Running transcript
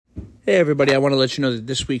Hey everybody, I want to let you know that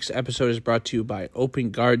this week's episode is brought to you by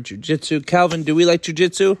Open Guard Jiu-Jitsu. Calvin, do we like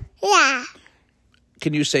Jiu-Jitsu? Yeah.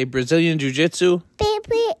 Can you say Brazilian Jiu-Jitsu?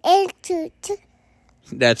 Baby and Jiu-Jitsu.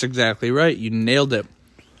 That's exactly right. You nailed it.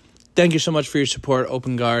 Thank you so much for your support,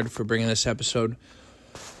 Open Guard, for bringing this episode.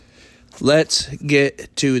 Let's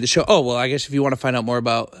get to the show. Oh, well, I guess if you want to find out more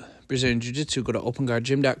about Brazilian Jiu-Jitsu, go to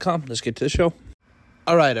openguardgym.com. Let's get to the show.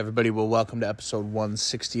 All right, everybody. Well, welcome to episode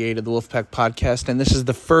 168 of the Wolfpack Podcast, and this is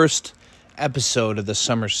the first episode of the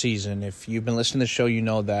summer season. If you've been listening to the show, you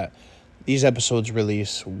know that these episodes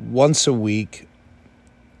release once a week,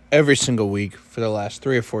 every single week for the last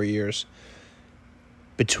 3 or 4 years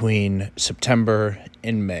between September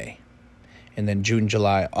and May. And then June,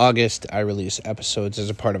 July, August, I release episodes as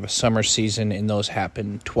a part of a summer season, and those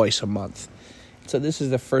happen twice a month. So this is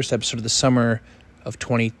the first episode of the summer of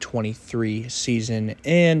 2023 season,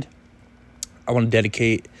 and I want to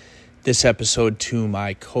dedicate this episode to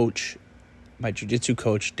my coach, my jiu-jitsu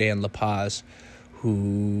coach, Dan LaPaz's,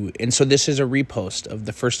 and so this is a repost of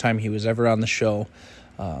the first time he was ever on the show.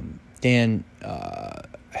 Dan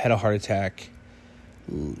had a heart attack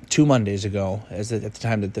 2 Mondays ago, at the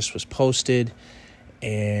time that this was posted,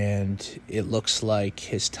 and it looks like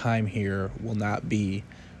his time here will not be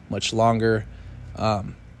much longer.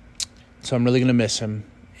 So I'm really going to miss him,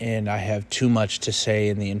 and I have too much to say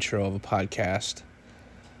in the intro of a podcast.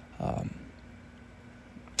 I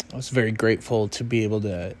was very grateful to be able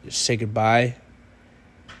to say goodbye,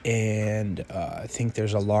 and I think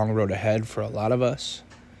there's a long road ahead for a lot of us.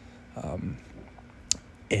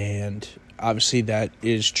 And obviously that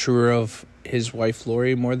is truer of his wife,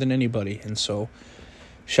 Lori, more than anybody. And so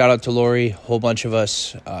shout out to Lori. A whole bunch of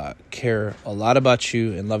us care a lot about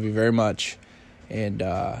you and love you very much. And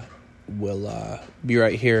we'll be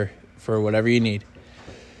right here for whatever you need.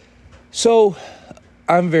 So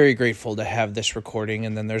I'm very grateful to have this recording.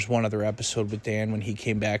 And then there's one other episode with Dan when he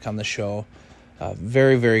came back on the show.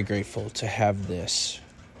 Very, very grateful to have this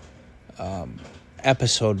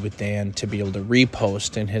episode with Dan to be able to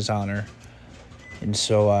repost in his honor. And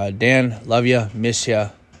so, Dan, love you, miss you.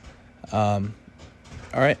 All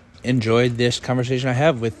right, enjoyed this conversation I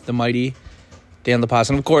have with the mighty Dan LaPaz's.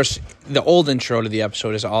 And, of course, the old intro to the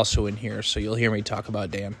episode is also in here, so you'll hear me talk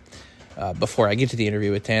about Dan before I get to the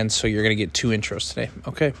interview with Dan, so you're going to get 2 intros today.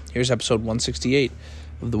 Okay, here's episode 168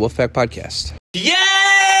 of the Wolfpack Podcast. Yeah!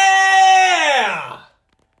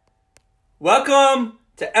 Welcome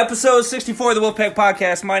to episode 64 of the Wolfpack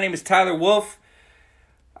Podcast. My name is Tyler Wolf.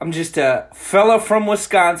 I'm just a fella from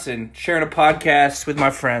Wisconsin sharing a podcast with my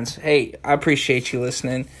friends. Hey, I appreciate you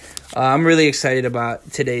listening. I'm really excited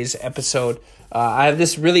about today's episode. I have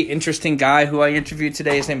this really interesting guy who I interviewed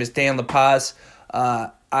today. His name is Dan LaPaz's.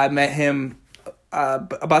 I met him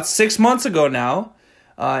about 6 months ago now,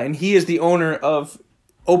 and he is the owner of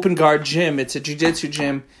Open Guard Gym. It's a jiu-jitsu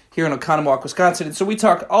gym here in Oconomowoc, Wisconsin. And so we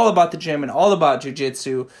talk all about the gym and all about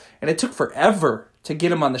jiu-jitsu, and it took forever to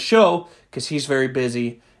get him on the show because he's very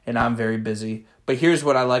busy and I'm very busy. But here's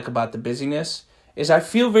what I like about the busyness is I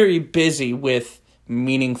feel very busy with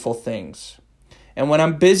meaningful things. And when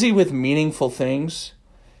I'm busy with meaningful things,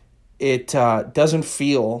 it doesn't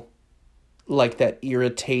feel like that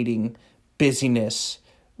irritating busyness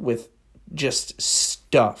with just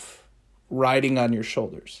stuff riding on your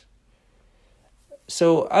shoulders.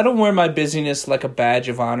 So I don't wear my busyness like a badge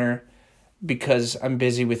of honor because I'm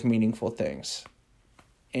busy with meaningful things.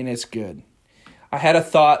 And it's good. I had a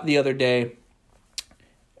thought the other day,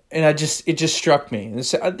 and it just struck me.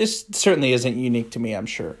 This certainly isn't unique to me, I'm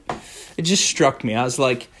sure. It just struck me. I was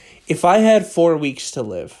like, if I had 4 weeks to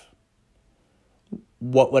live,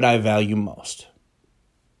 what would I value most?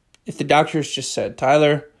 If the doctors just said,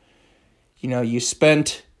 Tyler, you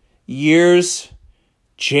spent years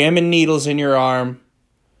jamming needles in your arm,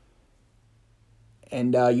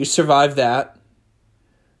 and you survived that,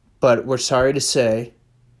 but we're sorry to say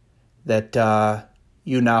that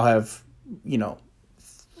you now have,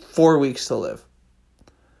 4 weeks to live.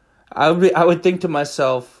 I would think to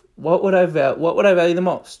myself, what would I value the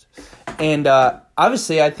most? And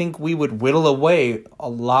obviously, I think we would whittle away a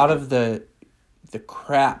lot of the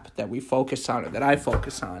crap that we focus on, or that I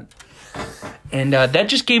focus on. And that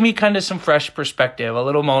just gave me kind of some fresh perspective, a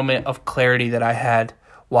little moment of clarity that I had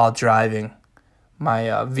while driving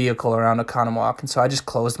my vehicle around Oconomowoc. And so I just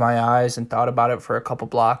closed my eyes and thought about it for a couple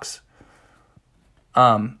blocks.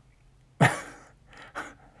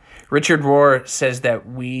 Richard Rohr says that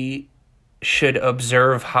we should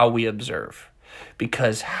observe how we observe,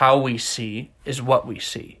 because how we see is what we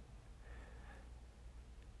see.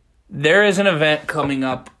 There is an event coming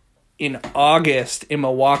up in August in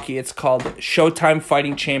Milwaukee. It's called Showtime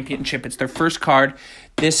Fighting Championship. It's their first card.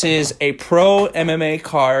 This is a pro MMA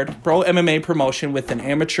card, pro MMA promotion with an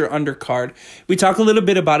amateur undercard. We talk a little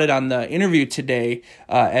bit about it on the interview today,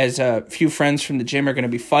 as a few friends from the gym are going to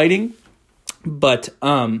be fighting. But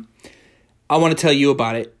I want to tell you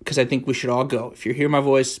about it because I think we should all go. If you hear my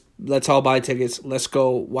voice, let's all buy tickets. Let's go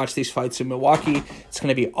watch these fights in Milwaukee. It's going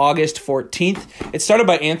to be August 14th. It's started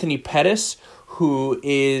by Anthony Pettis, who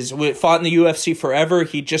fought in the UFC forever.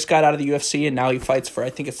 He just got out of the UFC, and now he fights for, I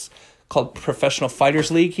think it's called Professional Fighters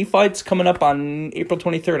League. He fights coming up on April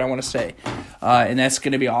 23rd, I want to say. And that's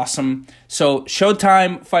going to be awesome. So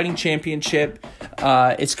Showtime Fighting Championship.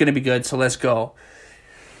 It's going to be good, so let's go.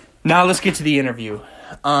 Now let's get to the interview.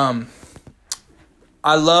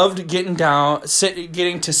 I loved getting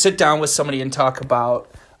to sit down with somebody and talk about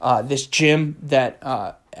this gym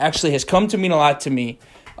that actually has come to mean a lot to me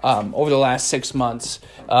over the last 6 months.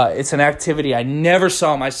 It's an activity I never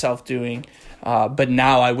saw myself doing, but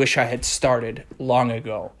now I wish I had started long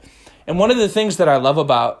ago. And one of the things that I love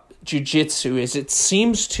about jiu-jitsu is it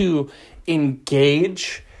seems to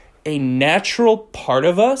engage a natural part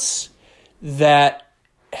of us that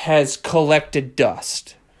has collected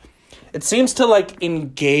dust. It seems to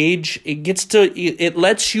engage. It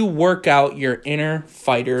lets you work out your inner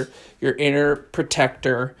fighter, your inner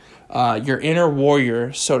protector, your inner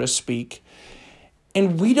warrior, so to speak.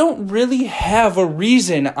 And we don't really have a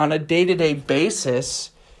reason on a day-to-day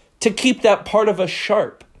basis to keep that part of us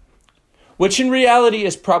sharp, which in reality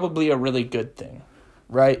is probably a really good thing,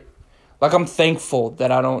 right? I'm thankful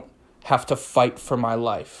that I don't have to fight for my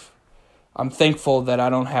life. I'm thankful that I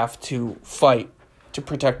don't have to fight to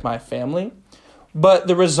protect my family. But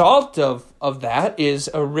the result of that is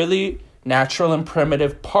a really natural and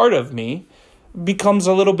primitive part of me becomes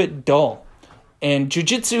a little bit dull. And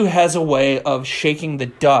jiu-jitsu has a way of shaking the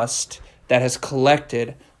dust that has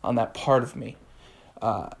collected on that part of me.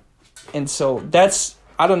 And so that's,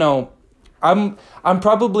 I don't know, I'm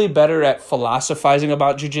probably better at philosophizing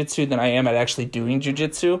about jiu-jitsu than I am at actually doing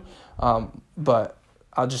jiu-jitsu. But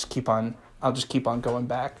I'll just keep on going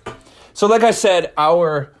back. So like I said,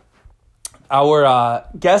 our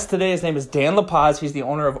guest today, his name is Dan LaPaz's. He's the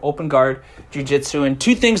owner of Open Guard Jiu-Jitsu. And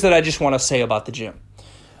two things that I just want to say about the gym.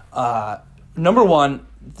 Number one,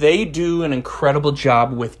 they do an incredible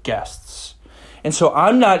job with guests. And so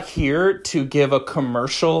I'm not here to give a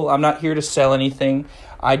commercial. I'm not here to sell anything.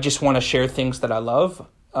 I just want to share things that I love.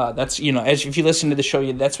 That's, if you listen to the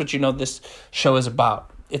show, that's what this show is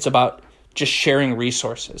about. It's about just sharing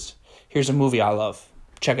resources. Here's a movie I love.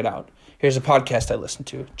 Check it out. Here's a podcast I listen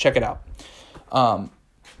to. Check it out.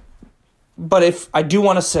 But if I do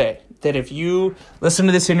want to say that if you listen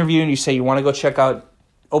to this interview and you say you want to go check out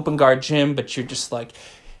Open Guard Gym, but you're just like,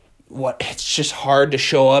 what? It's just hard to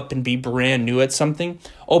show up and be brand new at something.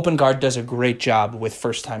 Open Guard does a great job with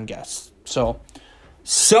first-time guests. So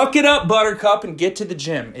suck it up, Buttercup, and get to the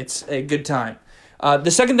gym. It's a good time.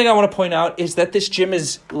 The second thing I want to point out is that this gym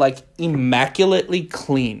is immaculately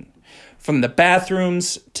clean. From the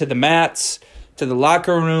bathrooms to the mats to the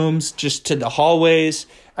locker rooms, just to the hallways.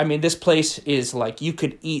 I mean, this place is you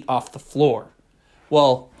could eat off the floor.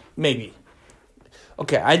 Well, maybe.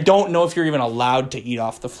 Okay, I don't know if you're even allowed to eat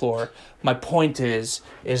off the floor. My point is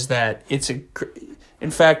that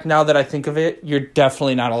in fact, now that I think of it, you're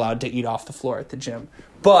definitely not allowed to eat off the floor at the gym.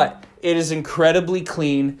 But it is incredibly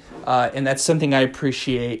clean, and that's something I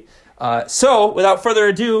appreciate. So, without further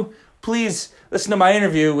ado, please listen to my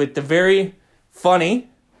interview with the very funny,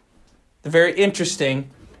 the very interesting,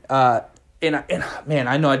 and man,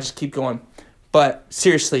 I know I just keep going, but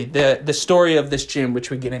seriously, the story of this gym, which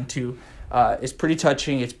we get into, is pretty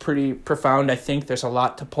touching. It's pretty profound. I think there's a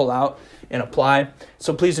lot to pull out and apply.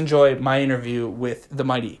 So please enjoy my interview with the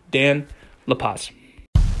mighty Dan LaPaz's.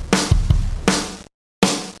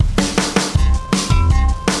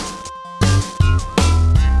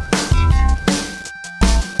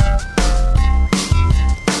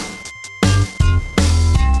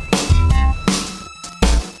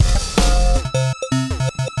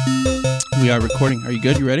 We are recording. Are you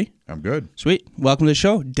good? You ready? I'm good. Sweet. Welcome to the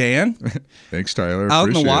show, Dan. Thanks, Tyler. Out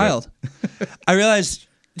in the Appreciate wild. I realized,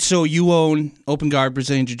 so you own Open Guard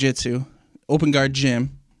Brazilian Jiu-Jitsu, Open Guard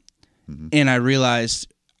Gym, and I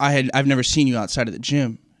realized I've never seen you outside of the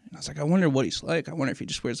gym. And I was like, I wonder what he's like. I wonder if he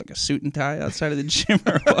just wears a suit and tie outside of the gym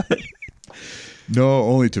or what. No,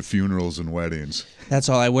 only to funerals and weddings. That's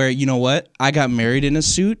all I wear. You know what? I got married in a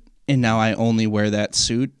suit, and now I only wear that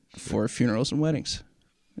suit for funerals and weddings.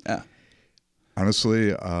 Yeah.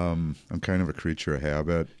 Honestly, I'm kind of a creature of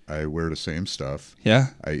habit. I wear the same stuff. Yeah.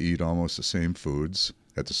 I eat almost the same foods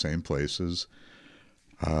at the same places.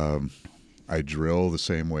 I drill the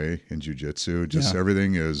same way in jiu-jitsu. Just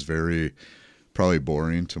everything is very probably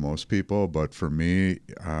boring to most people, but for me,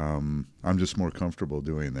 I'm just more comfortable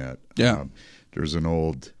doing that. Yeah. There's an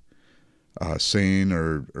old saying,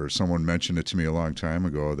 or someone mentioned it to me a long time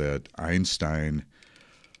ago, that Einstein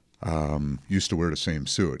used to wear the same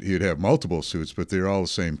suit. He'd have multiple suits, but they're all the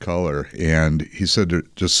same color. And he said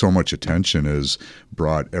that just so much attention is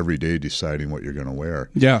brought every day deciding what you're going to wear.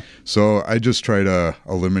 Yeah. So I just try to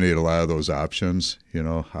eliminate a lot of those options.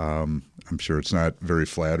 I'm sure it's not very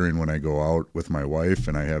flattering when I go out with my wife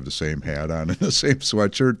and I have the same hat on and the same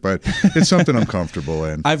sweatshirt, but it's something I'm comfortable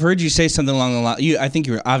in. I've heard you say something along the line. I think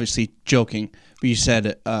you were obviously joking, but you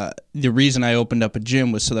said the reason I opened up a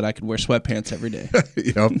gym was so that I could wear sweatpants every day.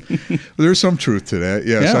 Yep. There's some truth to that.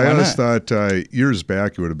 Yes, Yeah, I why always not? thought years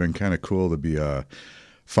back it would have been kind of cool to be a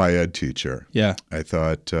Phi Ed teacher. Yeah. I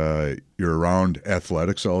thought you're around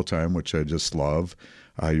athletics all the time, which I just love.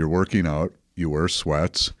 You're working out. You wear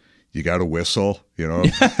sweats. You got to whistle, you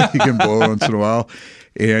can blow once in a while.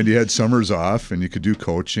 And you had summers off and you could do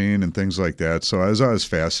coaching and things like that. So I was always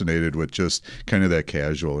fascinated with just kind of that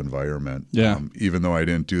casual environment. Yeah. Even though I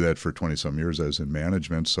didn't do that for 20-some years, I was in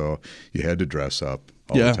management, so you had to dress up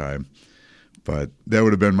all the time. But that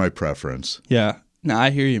would have been my preference. Yeah. No, I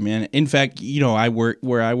hear you, man. In fact, I work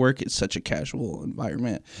where I work. It's such a casual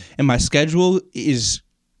environment. And my schedule is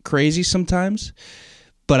crazy sometimes,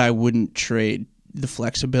 but I wouldn't trade the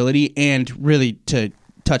flexibility. And really, to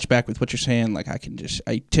touch back with what you're saying, like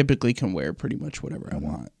I typically can wear pretty much whatever I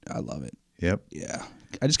want. I love it. Yep. Yeah.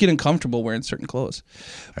 I just get uncomfortable wearing certain clothes.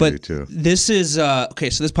 I do too. This is, okay,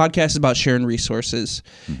 so this podcast is about sharing resources.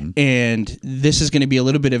 And this is going to be a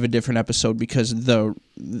little bit of a different episode because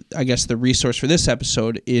I guess the resource for this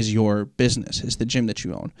episode is your business, is the gym that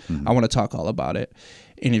you own. I want to talk all about it.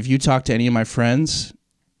 And if you talk to any of my friends,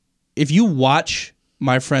 if you watch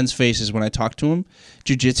my friends' faces when I talk to them,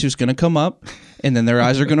 jiu-jitsu is going to come up and then their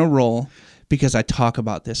eyes are going to roll because I talk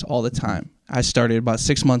about this all the time. I started about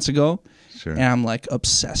 6 months ago. Sure. And I'm like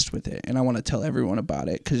obsessed with it, and I want to tell everyone about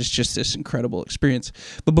it because it's just this incredible experience.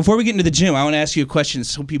 But before we get into the gym, I want to ask you a question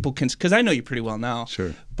so people can, because I know you pretty well now.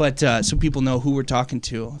 Sure. But so people know who we're talking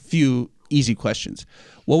to. A few easy questions.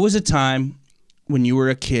 What was a time when you were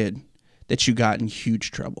a kid that you got in huge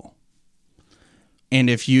trouble? And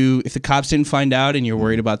if the cops didn't find out and you're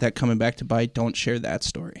worried about that coming back to bite, don't share that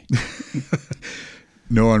story.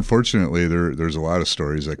 No, unfortunately, there's a lot of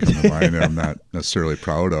stories that come to mind that I'm not necessarily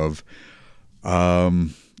proud of.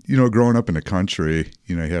 Growing up in the country,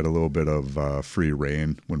 you had a little bit of free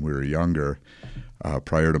reign when we were younger.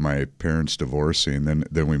 Prior to my parents divorcing,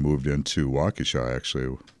 then we moved into Waukesha, actually,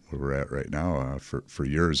 where we're at right now. For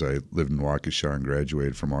years, I lived in Waukesha and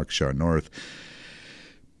graduated from Waukesha North.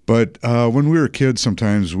 But when we were kids,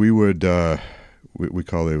 sometimes we would we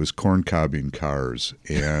call it was corn cobbing cars,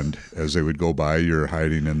 and as they would go by, you're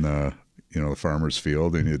hiding in the farmer's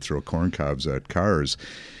field, and you'd throw corn cobs at cars.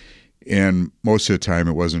 And most of the time,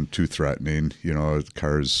 it wasn't too threatening.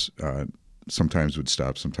 Cars sometimes would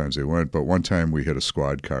stop, sometimes they wouldn't. But one time, we hit a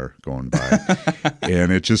squad car going by,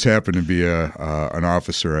 and it just happened to be an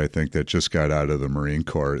officer, I think, that just got out of the Marine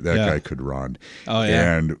Corps. That guy could run. Oh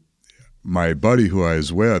yeah. And my buddy who I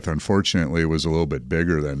was with, unfortunately, was a little bit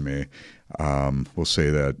bigger than me. We'll say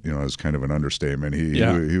that, as kind of an understatement.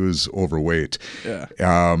 He was overweight.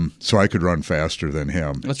 Yeah. So I could run faster than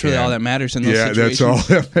him. That's really all that matters in those situations. Yeah, that's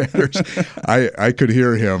all that matters. I could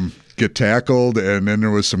hear him get tackled, and then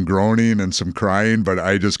there was some groaning and some crying, but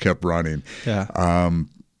I just kept running. Yeah.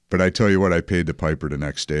 But I tell you what, I paid the piper the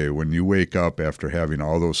next day. When you wake up after having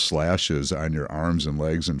all those slashes on your arms and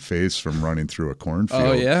legs and face from running through a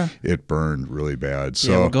cornfield, it burned really bad.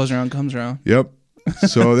 So what goes around comes around. Yep.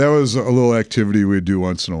 So that was a little activity we'd do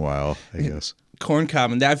once in a while, I guess. Corn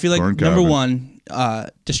cobbing. I feel like number one,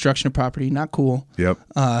 destruction of property, not cool. Yep.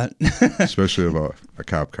 Especially about a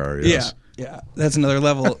cop car. Yes. Yeah. That's another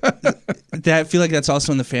level. I feel like that's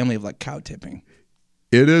also in the family of like cow tipping.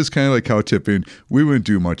 It is kind of like cow tipping. We wouldn't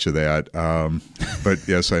do much of that. But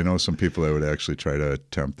yes, I know some people that would actually try to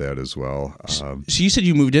attempt that as well. So you said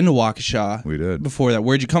you moved into Waukesha. We did. Before that.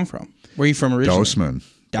 Where'd you come from? Where are you from originally?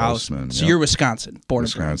 Dousman. So you're Wisconsin, born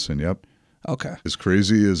and bred. Wisconsin, yep. Okay. As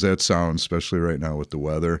crazy as that sounds, especially right now with the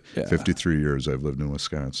weather, 53 years I've lived in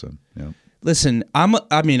Wisconsin. Yep. Listen,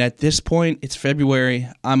 at this point, it's February.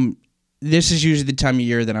 This is usually the time of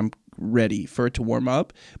year that I'm ready for it to warm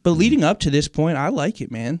up. But leading up to this point, I like it,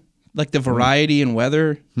 man. Like the variety in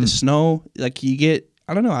weather, the snow, like you get,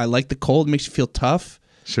 I don't know, I like the cold, makes you feel tough.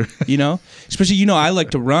 Sure. Especially, I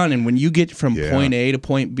like to run, and when you get from point A to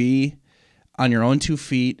point B, on your own 2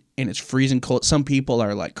 feet and it's freezing cold. Some people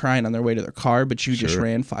are like crying on their way to their car, but you just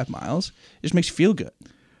ran 5 miles. It just makes you feel good.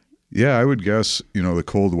 Yeah, I would guess, the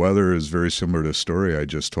cold weather is very similar to the story I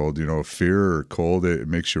just told. Fear or cold, it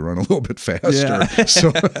makes you run a little bit faster. Yeah.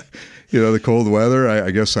 So, the cold weather,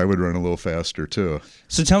 I guess I would run a little faster too.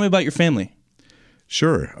 So tell me about your family.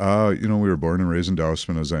 Sure. We were born and raised in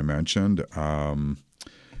Dousman, as I mentioned.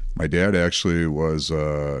 My dad actually was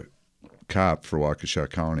a cop for Waukesha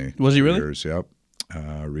County. Was he really? Years, yep.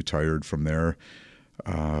 Retired from there.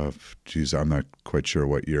 I'm not quite sure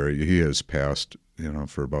what year. He has passed,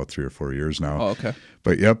 for about 3 or 4 years now. Oh, okay.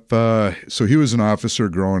 But yep, so he was an officer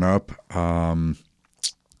growing up.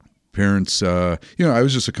 Parents, I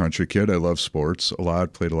was just a country kid. I loved sports a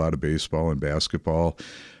lot, played a lot of baseball and basketball.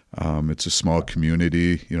 It's a small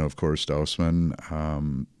community, of course, Dousman.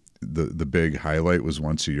 The big highlight was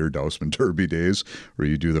once a year, Dousman Derby Days, where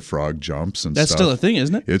you do the frog jumps and That's stuff. still a thing,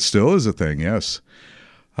 isn't it? It still is a thing, yes.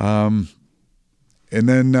 And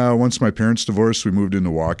then once my parents divorced, we moved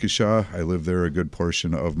into Waukesha. I lived there a good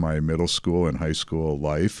portion of my middle school and high school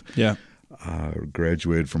life. Yeah.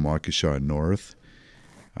 Graduated from Waukesha North.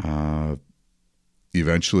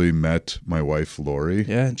 Eventually met my wife, Lori.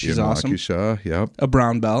 Yeah, and she's in awesome. Waukesha, yep. A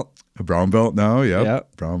brown belt. A brown belt now, yep.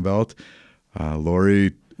 Yep. Brown belt.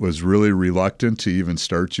 Lori was really reluctant to even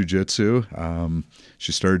start jiu-jitsu.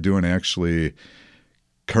 She started doing actually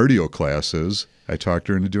cardio classes. I talked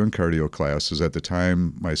her into doing cardio classes. At the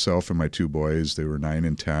time, myself and my 2 boys, they were 9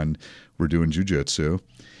 and 10, were doing jiu-jitsu.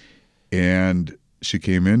 And she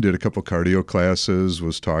came in, did a couple cardio classes,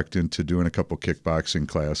 was talked into doing a couple kickboxing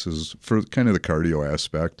classes for kind of the cardio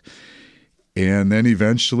aspect. And then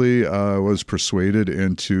eventually was persuaded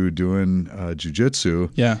into doing jiu-jitsu.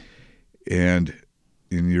 Yeah. And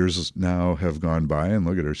in years now have gone by, and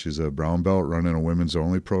look at her. She's a brown belt running a women's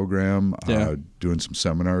only program, doing some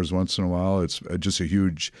seminars once in a while. It's just a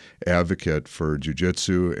huge advocate for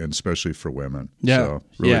jiu-jitsu and especially for women. Yeah. So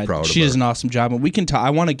really proud of her. She does an awesome job. And we can talk, I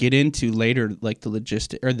want to get into later like the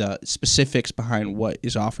logistic or the specifics behind what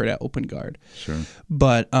is offered at Open Guard. Sure.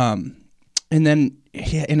 But and then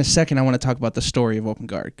in a second I want to talk about the story of Open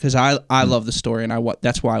Guard because I love the story and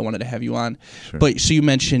that's why I wanted to have you on. Sure. But so you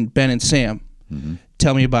mentioned Ben and Sam. Mm-hmm.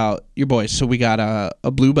 Tell me about your boys. So we got a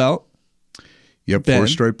blue belt. Yep, Ben,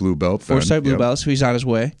 4-stripe blue belt. 4-stripe blue belt, so he's on his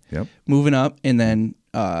way. Yep. Moving up, and then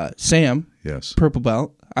Sam, yes, purple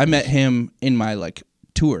belt. I met him in my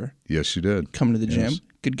tour. Yes, you did. Coming to the gym. Yes.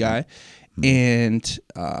 Good guy. Mm-hmm. And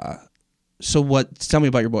tell me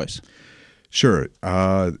about your boys. Sure.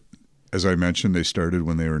 As I mentioned, they started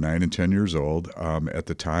when they were 9 and 10 years old. At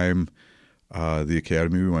the time, the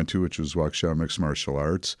academy we went to, which was Waukesha Mixed Martial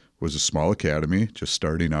Arts, was a small academy, just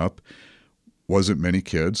starting up. Wasn't many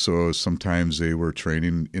kids, so sometimes they were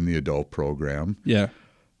training in the adult program. Yeah.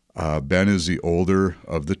 Ben is the older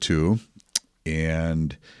of the 2,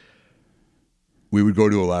 and we would go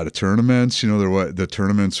to a lot of tournaments. The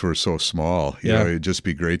tournaments were so small. It'd just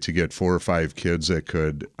be great to get 4 or 5 kids that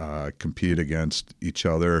could compete against each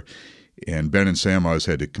other. And Ben and Sam always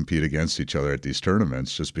had to compete against each other at these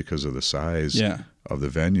tournaments just because of the size of the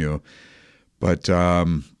venue. But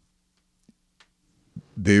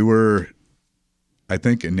they were, I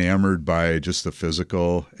think, enamored by just the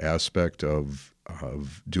physical aspect of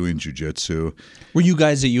doing jiu-jitsu. Were you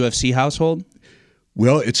guys a UFC household?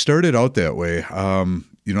 Well, it started out that way.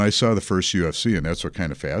 I saw the first UFC, and that's what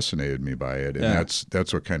kind of fascinated me by it. And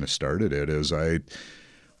that's what kind of started it, is I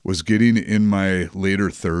was getting in my later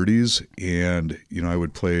 30s, and, I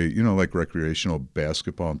would play, like recreational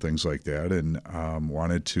basketball and things like that, and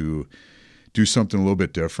wanted to do something a little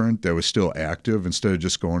bit different that was still active instead of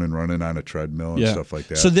just going and running on a treadmill and stuff like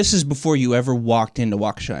that. So this is before you ever walked into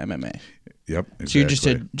Waukesha MMA. Yep, exactly. So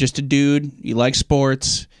you're just a dude, you like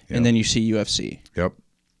sports, and then you see UFC. Yep.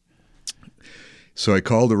 So I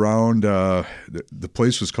called around. The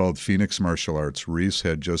place was called Phoenix Martial Arts. Reese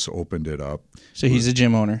had just opened it up. So he's a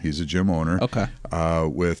gym owner. He's a gym owner. Okay.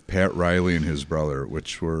 With Pat Riley and his brother,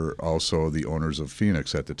 which were also the owners of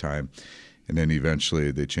Phoenix at the time. And then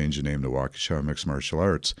eventually they changed the name to Waukesha Mixed Martial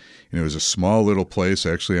Arts. And it was a small little place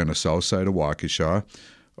actually on the south side of Waukesha,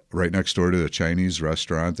 right next door to the Chinese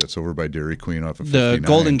restaurant that's over by Dairy Queen off of 59. The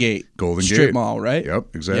Golden Gate Strip Gate Mall, right?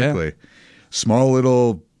 Yep, exactly. Yeah. Small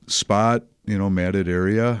little spot, matted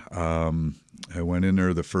area. I went in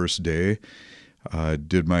there the first day,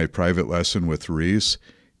 did my private lesson with Reese,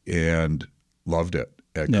 and loved it.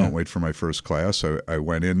 I couldn't wait for my first class. I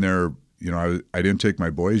went in there. I didn't take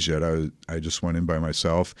my boys yet. I just went in by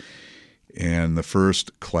myself. And the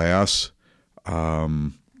first class,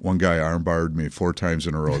 One guy armbarred me 4 times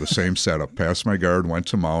in a row, the same setup. Passed my guard, went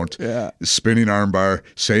to mount, Yeah. spinning armbar,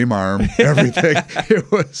 same arm, everything.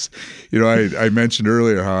 It was, I mentioned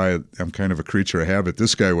earlier how I'm kind of a creature of habit.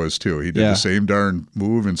 This guy was too. He did the same darn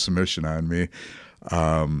move and submission on me.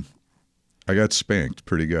 I got spanked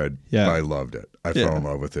pretty good, but I loved it. I fell in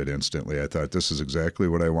love with it instantly. I thought, this is exactly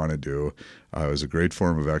what I want to do. It was a great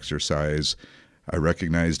form of exercise. I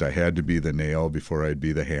recognized I had to be the nail before I'd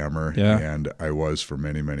be the hammer, and I was for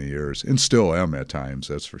many, many years, and still am at times,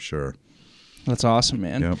 that's for sure. That's awesome,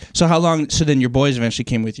 man. Yep. So how long, so then your boys eventually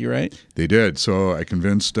came with you, right? They did. So I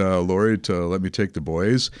convinced Lori to let me take the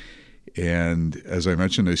boys. And as I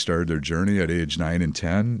mentioned, they started their journey at age 9 and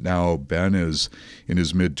 10. Now Ben is in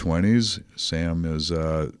his mid-20s. Sam is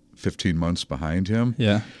 15 months behind him.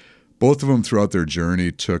 Yeah. Both of them throughout their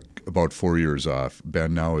journey took about 4 years off.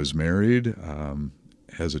 Ben now is married,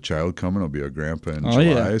 has a child coming. He'll be a grandpa in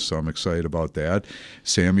July, so I'm excited about that.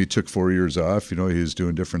 Sammy took 4 years off. He's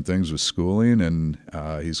doing different things with schooling, and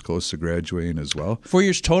he's close to graduating as well. 4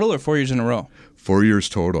 years total or 4 years in a row? 4 years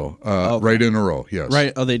total. Right in a row, yes.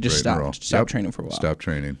 Right. Oh, they just right stopped training for a while. Stopped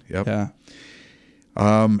training, yep. Yeah.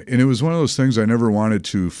 And it was one of those things I never wanted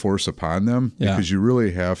to force upon them because you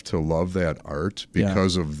really have to love that art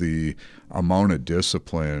because of the amount of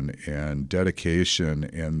discipline and dedication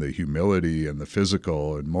and the humility and the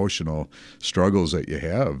physical and emotional struggles that you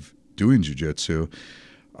have doing jiu-jitsu.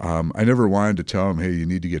 I never wanted to tell them, hey, you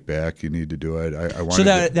need to get back, you need to do it. I wanted so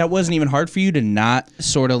that wasn't even hard for you to not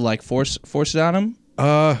sort of like force it on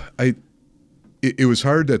them? It was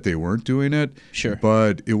hard that they weren't doing it, sure,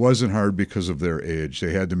 but it wasn't hard because of their age.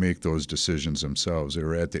 They had to make those decisions themselves. They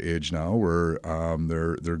were at the age now where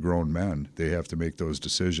they're grown men. They have to make those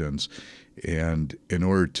decisions, and in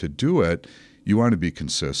order to do it, you want to be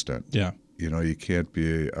consistent. Yeah, you can't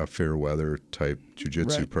be a fair weather type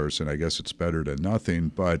jiu-jitsu person. I guess it's better than nothing,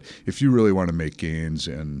 but if you really want to make gains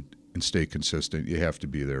and stay consistent, you have to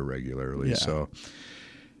be there regularly. Yeah. So.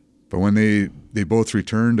 But when they both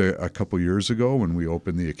returned a couple years ago when we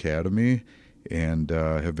opened the academy and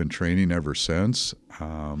have been training ever since.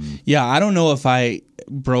 Yeah, I don't know if I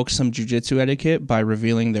broke some jiu-jitsu etiquette by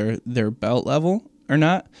revealing their belt level or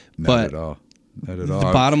not. Not at all. Not at all.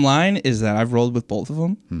 The bottom line is that I've rolled with both of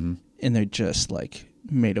them, and they're just like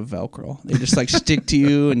made of Velcro. They just like stick to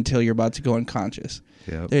you until you're about to go unconscious.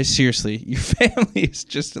 Yep. They're seriously, your family is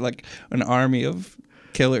just like an army of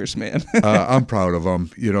killers, man. I'm proud of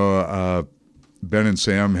them. Ben and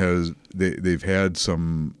Sam they've had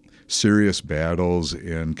some serious battles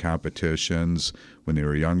in competitions when they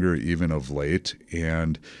were younger, even of late.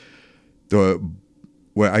 And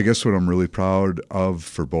I guess what I'm really proud of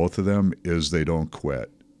for both of them is they don't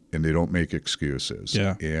quit and they don't make excuses.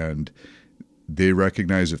 Yeah. And they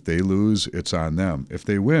recognize if they lose, it's on them. If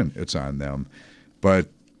they win, it's on them. But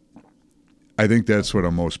I think that's what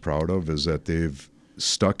I'm most proud of is that they've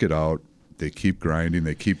stuck it out. They keep grinding.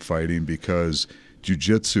 They keep fighting because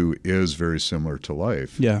jiu-jitsu is very similar to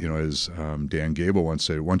life. Yeah. As Dan Gable once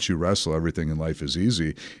said, once you wrestle, everything in life is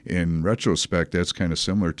easy. In retrospect, that's kind of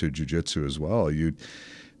similar to jiu-jitsu as well.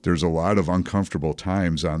 There's a lot of uncomfortable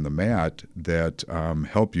times on the mat that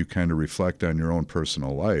help you kind of reflect on your own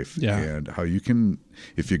personal life and how you can,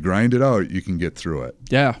 if you grind it out, you can get through it.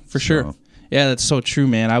 Yeah, for sure. Yeah, that's so true,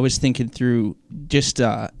 man. I was thinking through just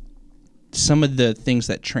some of the things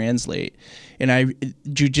that translate, and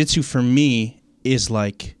jiu-jitsu for me is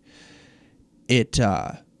like it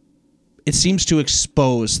seems to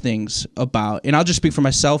expose things about, and I'll just speak for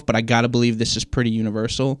myself, but I gotta believe this is pretty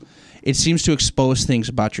universal. It seems to expose things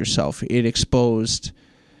about yourself. It exposed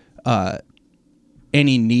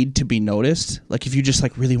any need to be noticed. Like if you just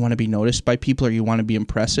like really want to be noticed by people or you want to be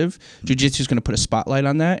impressive, jiu-jitsu is going to put a spotlight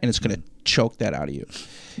on that and it's going to choke that out of you.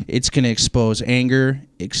 It's going to expose anger,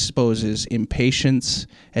 exposes impatience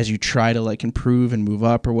as you try to like improve and move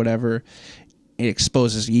up or whatever. It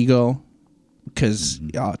exposes ego because,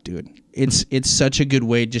 oh, dude, it's such a good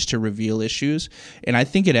way just to reveal issues. And I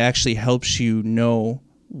think it actually helps you know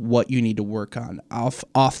what you need to work on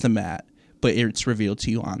off the mat, but it's revealed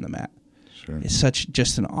to you on the mat. Sure. It's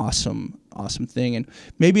just an awesome thing. And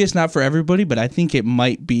maybe it's not for everybody, but I think it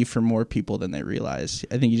might be for more people than they realize.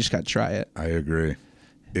 I think you just got to try it. I agree.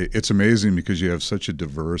 It's amazing because you have such a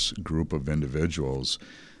diverse group of individuals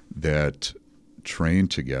that train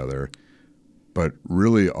together, but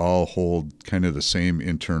really all hold kind of the same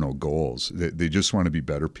internal goals. They just want to be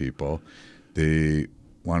better people. They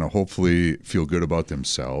want to hopefully feel good about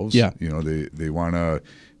themselves. Yeah. They want to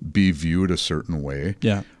be viewed a certain way.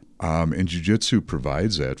 Yeah. And jiu-jitsu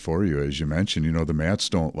provides that for you. As you mentioned, the mats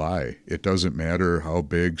don't lie. It doesn't matter how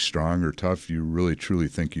big, strong, or tough you really truly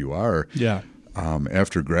think you are. Yeah.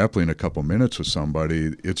 after grappling a couple minutes with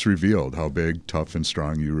somebody, it's revealed how big, tough, and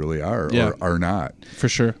strong you really are or are not. For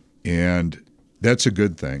sure. And that's a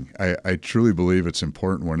good thing. I truly believe it's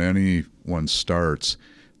important when anyone starts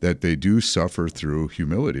that they do suffer through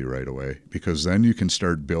humility right away, because then you can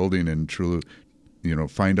start building and truly,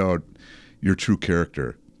 find out your true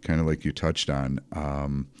character, kind of like you touched on.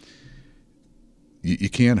 You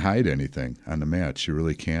can't hide anything on the mats. You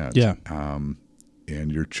really can't. Yeah.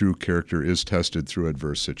 And your true character is tested through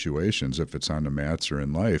adverse situations, if it's on the mats or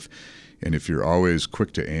in life. And if you're always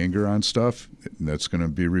quick to anger on stuff, that's going to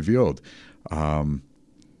be revealed.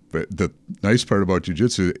 But the nice part about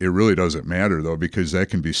jiu-jitsu, it really doesn't matter, though, because that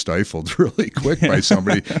can be stifled really quick by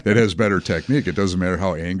somebody that has better technique. It doesn't matter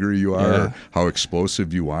how angry you are or how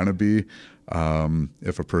explosive you want to be.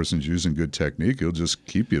 If a person's using good technique, he'll just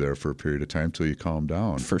keep you there for a period of time till you calm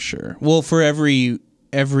down. For sure. Well, for every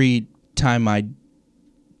time I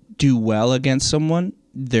do well against someone,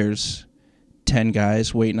 there's 10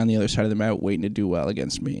 guys waiting on the other side of the mat waiting to do well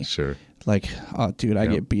against me. Sure. Like, oh, dude, I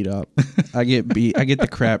get beat up. I get the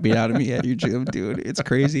crap beat out of me at your gym, dude. It's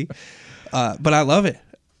crazy. But I love it.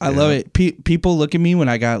 I love it. People look at me when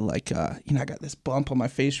I got like, I got this bump on my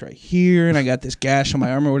face right here, and I got this gash on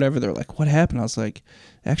my arm or whatever. They're like, what happened? I was like,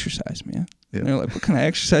 exercise, man. Yeah. And they're like, what kind of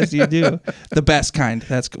exercise do you do? The best kind.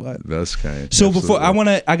 That's what. Best kind. So absolutely.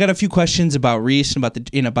 Before I got a few questions about Reese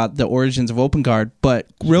and about the origins of Open Guard. But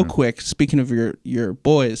real quick, speaking of your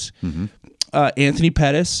boys, Anthony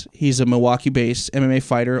Pettis, he's a Milwaukee-based MMA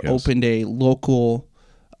fighter. Yes. Opened a local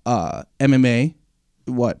MMA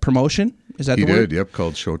promotion? Is that the word? He did. Yep,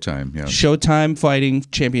 called Showtime. Yeah. Showtime Fighting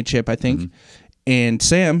Championship, I think. And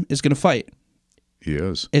Sam is going to fight. He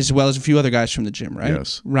is. As well as a few other guys from the gym, right?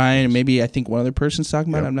 Yes. Ryan, and maybe I think one other person's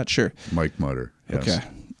talking about it. I'm not sure. Mike Mutter. Yes. Okay.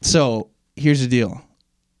 So here's the deal.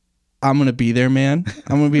 I'm going to be there, man.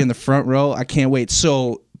 I'm going to be in the front row. I can't wait.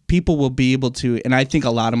 So people will be able to, and I think a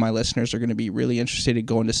lot of my listeners are going to be really interested in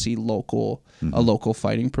going to see a local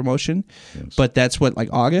fighting promotion. Yes. But that's what, like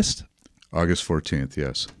August? August 14th,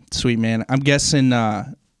 yes. Sweet, man. I'm guessing...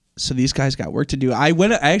 So these guys got work to do. I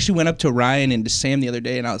actually went up to Ryan and to Sam the other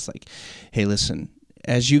day, and I was like, hey, listen,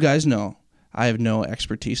 as you guys know, I have no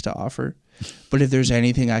expertise to offer, but if there's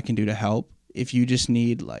anything I can do to help, if you just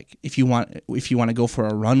need, like, if you want to go for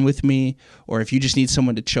a run with me, or if you just need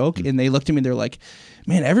someone to choke, and they looked at me and they're like,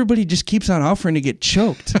 man, everybody just keeps on offering to get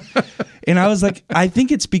choked. And I was like, I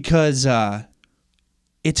think it's because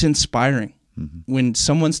it's inspiring. When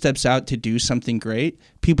someone steps out to do something great,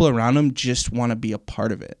 people around them just want to be a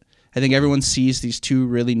part of it. I think everyone sees these two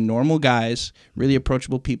really normal guys, really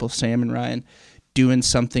approachable people, Sam and Ryan, doing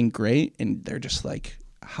something great, and they're just like,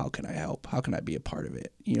 how can I help? How can I be a part of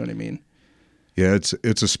it? You know what I mean? Yeah,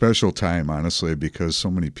 it's a special time, honestly, because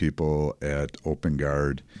so many people at Open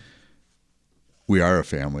Guard, we are a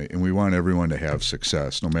family, and we want everyone to have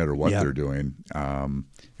success no matter what they're doing.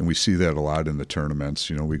 And we see that a lot in the tournaments.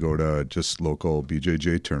 We go to just local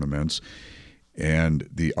BJJ tournaments, and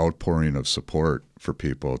the outpouring of support for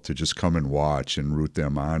people to just come and watch and root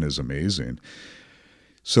them on is amazing.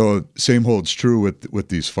 So same holds true with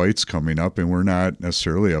these fights coming up, and we're not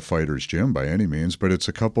necessarily a fighter's gym by any means, but it's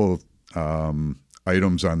a couple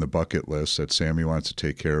items on the bucket list that Sammy wants to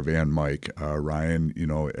take care of, and Mike. Ryan,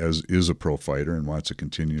 is a pro fighter and wants to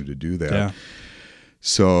continue to do that. Yeah.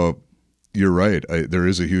 So you're right. There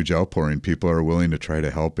is a huge outpouring. People are willing to try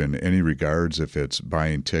to help in any regards, if it's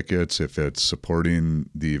buying tickets, if it's supporting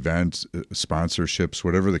the event, sponsorships,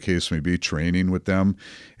 whatever the case may be, training with them,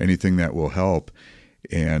 anything that will help.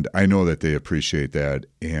 And I know that they appreciate that.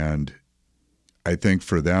 And I think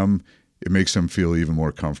for them, it makes them feel even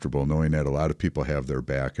more comfortable knowing that a lot of people have their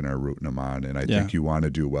back and are rooting them on. And I think you want to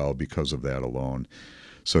do well because of that alone.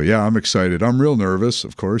 So, yeah, I'm excited. I'm real nervous,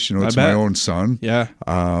 of course. It's my own son. Yeah.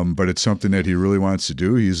 But it's something that he really wants to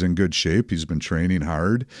do. He's in good shape. He's been training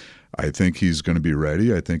hard. I think he's going to be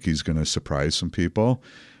ready. I think he's going to surprise some people.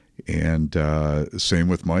 And same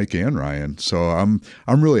with Mike and Ryan. So I'm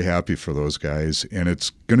really happy for those guys. And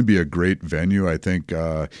it's going to be a great venue. I think,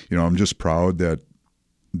 I'm just proud that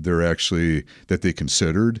they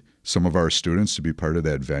considered some of our students to be part of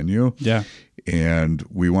that venue. Yeah. And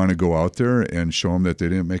we want to go out there and show them that they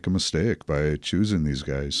didn't make a mistake by choosing these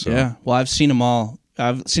guys. So. Yeah. Well, I've seen them all.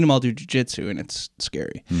 Do jiu-jitsu, and it's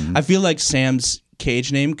scary. I feel like Sam's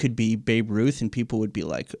cage name could be Babe Ruth, and people would be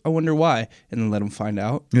like, I wonder why, and then let them find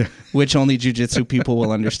out. Yeah. Which only jiu-jitsu people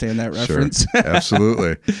will understand that reference. Sure.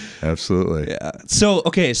 Absolutely. Absolutely. Yeah. So,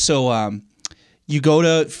 okay. So you go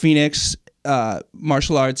to Phoenix,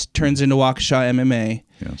 martial arts turns into Waukesha MMA.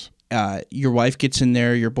 Yes. Your wife gets in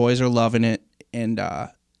there. Your boys are loving it. And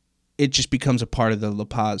it just becomes a part of the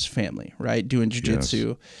LaPaz's family, right? Doing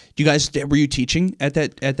jiu-jitsu. Were you teaching at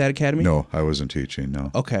that academy? No, I wasn't teaching, no.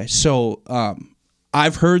 Okay. So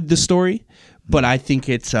I've heard the story, but I think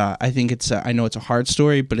it's I know it's a hard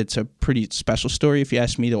story, but it's a pretty special story if you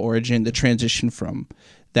ask me, the transition from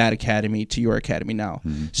that academy to your academy now.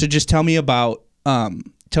 So just tell me about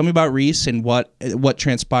Reese and what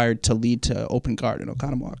transpired to lead to Open Guard in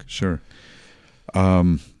Oconomowoc. Sure.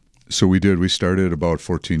 So we started about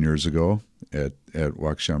 14 years ago at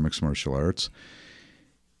Waukesha Mixed Martial Arts,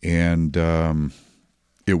 and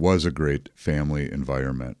it was a great family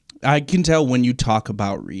environment. I can tell when you talk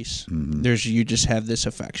about Reese, you just have this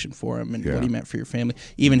affection for him and what he meant for your family.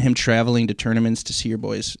 Even him traveling to tournaments to see your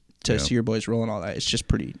boys roll and all that. It's just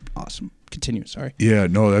pretty awesome. Continue. Sorry. Yeah,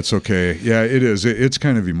 no, that's okay. Yeah, it is. It's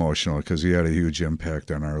kind of emotional because he had a huge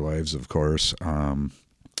impact on our lives, of course.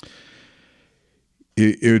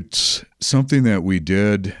 It's something that we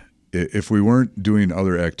did. If we weren't doing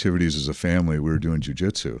other activities as a family, we were doing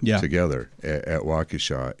jiu-jitsu together at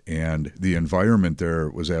Waukesha. And the environment there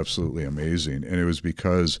was absolutely amazing. And it was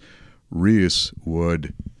because Reese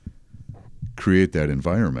would create that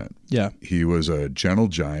environment. Yeah. He was a gentle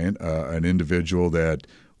giant, an individual that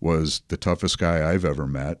was the toughest guy I've ever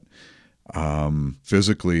met,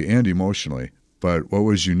 physically and emotionally. But what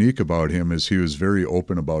was unique about him is he was very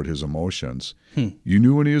open about his emotions. You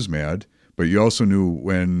knew when he was mad, but you also knew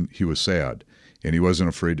when he was sad, and he wasn't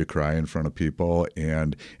afraid to cry in front of people,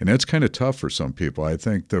 and that's kind of tough for some people. I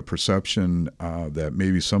think the perception that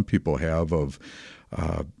maybe some people have of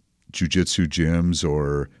jiu-jitsu gyms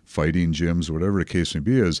or fighting gyms, whatever the case may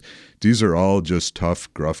be, is these are all just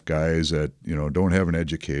tough, gruff guys that don't have an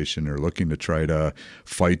education or looking to try to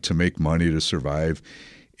fight to make money to survive.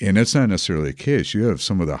 And that's not necessarily the case. You have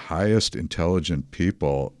some of the highest intelligent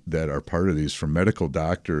people that are part of these, from medical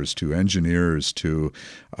doctors to engineers to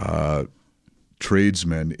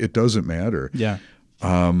tradesmen. It doesn't matter. Yeah.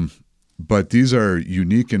 But these are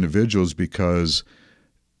unique individuals because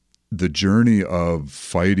the journey of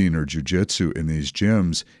fighting or jiu-jitsu in these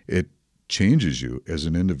gyms, it changes you as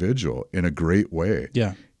an individual in a great way.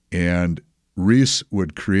 Yeah. And Reese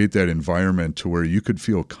would create that environment to where you could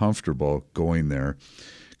feel comfortable going there,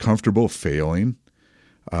 comfortable failing,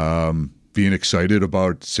 being excited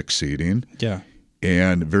about succeeding. Yeah.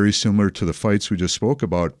 And very similar to the fights we just spoke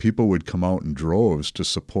about, people would come out in droves to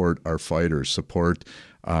support our fighters, support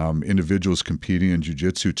individuals competing in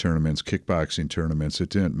jiu-jitsu tournaments, kickboxing tournaments. It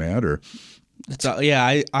didn't matter.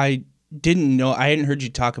 I didn't know. I hadn't heard you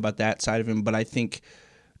talk about that side of him, but I think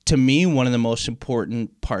to me, one of the most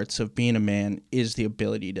important parts of being a man is the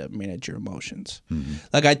ability to manage your emotions.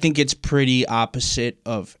 Like, I think it's pretty opposite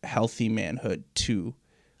of healthy manhood to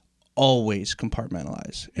always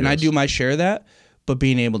compartmentalize. And I do my share of that, but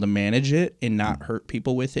being able to manage it and not hurt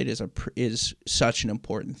people with it is such an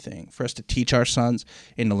important thing for us to teach our sons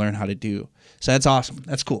and to learn how to do. So that's awesome.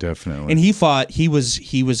 That's cool. Definitely. And he fought. He was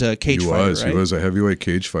a cage fighter. Right? He was a heavyweight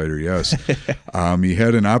cage fighter. Yes. He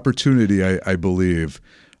had an opportunity, I believe,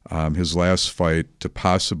 his last fight to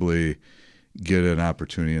possibly get an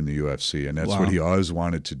opportunity in the UFC, and that's what he always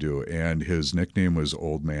wanted to do. And his nickname was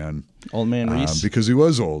Old Man. Old Man Reese. Because he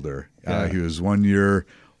was older. He was 1 year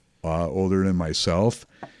older than myself,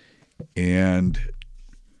 and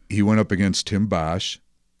he went up against Tim Bosch,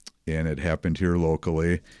 and it happened here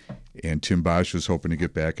locally. And Tim Bosch was hoping to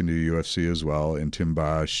get back into the UFC as well, and Tim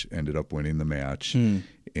Bosch ended up winning the match.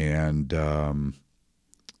 And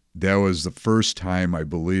that was the first time, I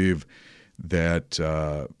believe, that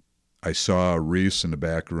I saw Reese in the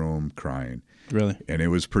back room crying. Really? And it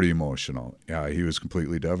was pretty emotional. He was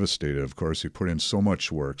completely devastated. Of course, he put in so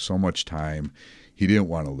much work, so much time. He didn't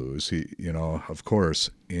want to lose. Of course.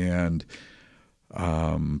 And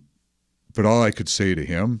but all I could say to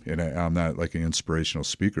him, and I'm not like an inspirational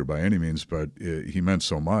speaker by any means, but he meant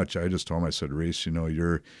so much. I just told him, I said, Reese,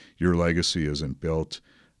 your legacy isn't built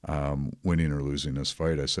winning or losing this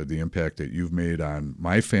fight. I said, the impact that you've made on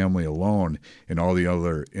my family alone and all the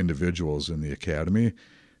other individuals in the academy,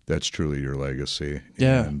 that's truly your legacy.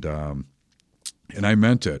 Yeah. And I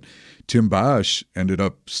meant it. Tim Bosch ended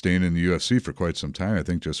up staying in the UFC for quite some time. I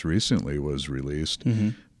think just recently was released.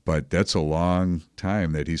 But that's a long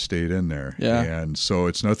time that he stayed in there. Yeah. And so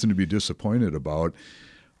it's nothing to be disappointed about.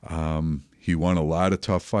 He won a lot of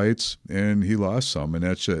tough fights, and he lost some, and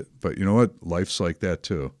that's it. But you know what? Life's like that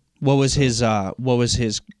too. What was his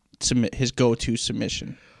go-to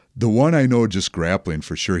submission? The one I know, just grappling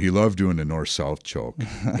for sure. He loved doing the north-south choke,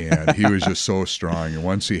 and he was just so strong. And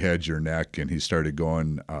once he had your neck and he started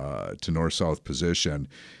going to north-south position,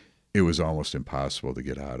 it was almost impossible to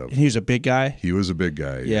get out of. And he was a big guy? He was a big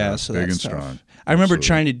guy. Yeah, so big that's and tough. strong. I remember Absolutely.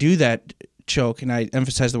 trying to do that choke, and I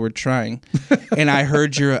emphasized the word trying. And I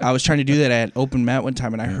was trying to do that at open mat one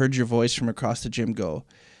time, and I heard your voice from across the gym go,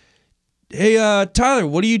 "Hey, Tyler,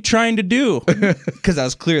 what are you trying to do?" Because I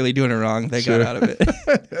was clearly doing it wrong. They got out of it.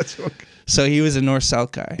 That's okay. So he was a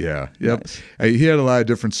north-south guy. Yeah, yep. Nice. He had a lot of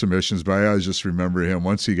different submissions, but I always just remember him.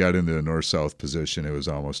 Once he got into the north-south position, it was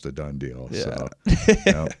almost a done deal. Yeah. So,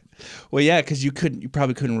 yep. Well, yeah, because you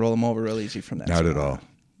probably couldn't roll him over real easy from that. Not spot. at all.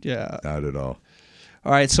 Yeah. Not at all.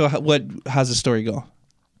 All right. So how's the story go?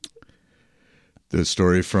 The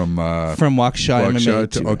story from Waukesha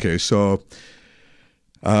MMA. Okay, so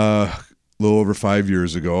a little over 5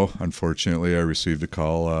 years ago, unfortunately, I received a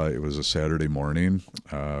call. It was a Saturday morning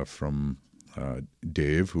from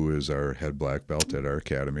Dave, who is our head black belt at our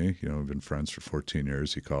academy. We've been friends for 14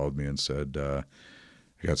 years. He called me and said, I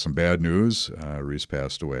got some bad news. Reese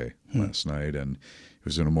passed away last night, and he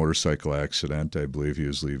was in a motorcycle accident. I believe he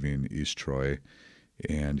was leaving East Troy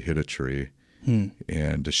and hit a tree.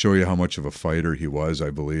 And to show you how much of a fighter he was,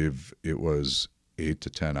 I believe it was 8 to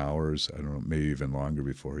 10 hours, I don't know, maybe even longer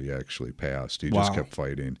before he actually passed. He just kept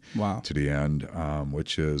fighting to the end,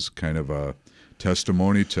 which is kind of a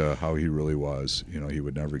testimony to how he really was. He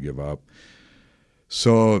would never give up.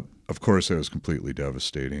 So, of course, it was completely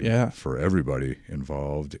devastating for everybody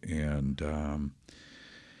involved. And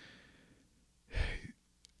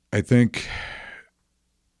I think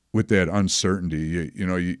with that uncertainty,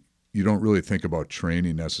 you don't really think about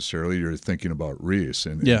training necessarily. You're thinking about Reese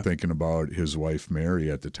and thinking about his wife, Mary,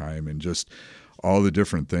 at the time, and just all the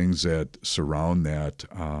different things that surround that.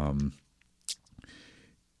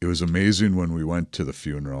 It was amazing when we went to the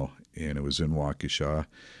funeral, and it was in Waukesha.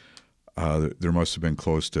 There must have been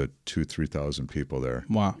close to 2,000-3,000 people there.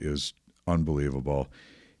 Wow. It was unbelievable.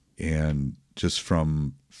 And just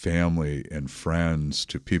from family and friends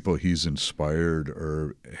to people he's inspired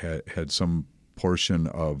or had some portion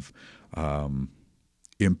of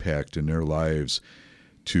impact in their lives,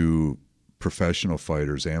 to professional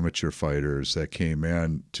fighters, amateur fighters that came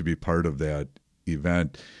in to be part of that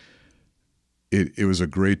event. It was a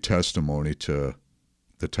great testimony to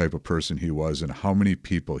the type of person he was and how many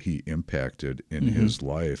people he impacted in his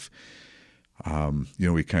life.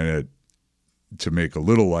 We kind of, to make a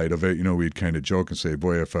little light of it, we'd kind of joke and say,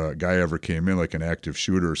 boy, if a guy ever came in like an active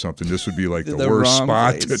shooter or something, this would be like the worst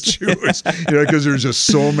spot to choose, because there's just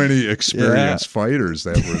so many experienced fighters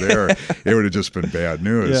that were there. It would have just been bad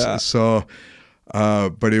news. Yeah. So,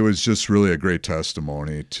 but it was just really a great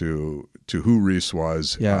testimony to who Reese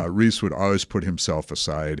was. Reese would always put himself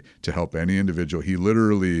aside to help any individual. He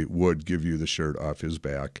literally would give you the shirt off his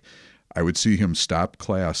back. I would see him stop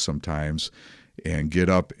class sometimes and get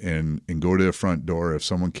up and go to the front door if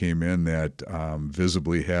someone came in that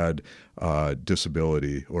visibly had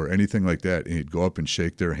disability or anything like that, and he'd go up and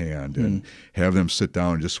shake their hand and have them sit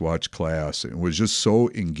down and just watch class. It was just so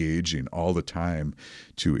engaging all the time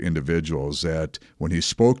to individuals that when he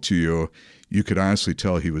spoke to you, you could honestly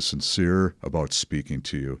tell he was sincere about speaking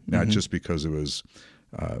to you, not just because it was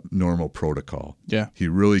normal protocol. Yeah. He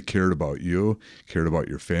really cared about you, cared about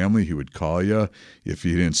your family. He would call you if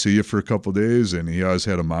he didn't see you for a couple of days, and he always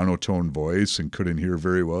had a monotone voice and couldn't hear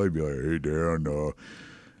very well. He'd be like, "Hey, Dan,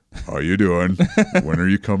 how you doing? When are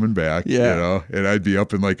you coming back?" And I'd be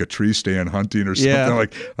up in like a tree stand hunting or something.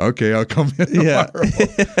 Like, okay, I'll come in tomorrow.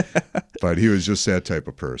 But he was just that type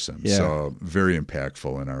of person. So very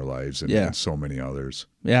impactful in our lives and so many others.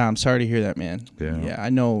 Yeah, I'm sorry to hear that, man. Yeah,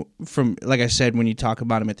 I know from, like I said, when you talk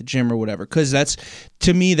about him at the gym or whatever, because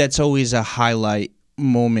to me, that's always a highlight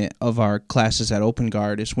moment of our classes at Open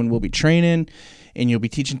Guard is when we'll be training and you'll be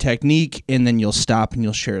teaching technique, and then you'll stop and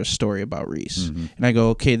you'll share a story about Reese. And I go,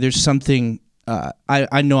 okay, there's something,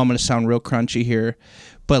 I know I'm going to sound real crunchy here,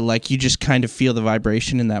 but like you just kind of feel the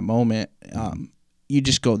vibration in that moment. You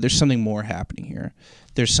just go, there's something more happening here.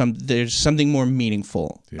 There's something more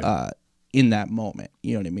meaningful in that moment.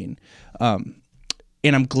 You know what I mean?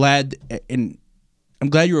 And I'm glad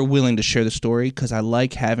you were willing to share the story, because I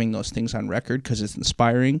like having those things on record because it's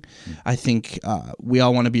inspiring. I think we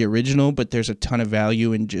all want to be original, but there's a ton of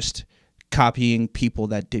value in just copying people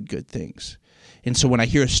that did good things. And so when I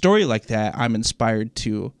hear a story like that, I'm inspired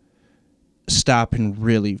to stop and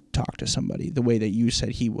really talk to somebody the way that you said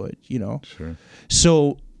he would, Sure.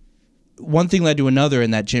 So one thing led to another,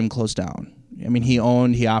 and that gym closed down. I mean, he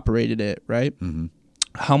operated it, right?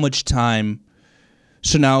 How much time?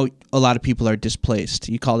 So now a lot of people are displaced.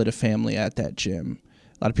 You called it a family at that gym.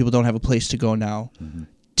 A lot of people don't have a place to go now.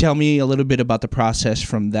 Tell me a little bit about the process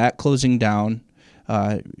from that closing down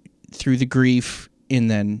through the grief and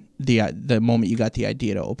then the moment you got the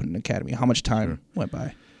idea to open an academy? How much time went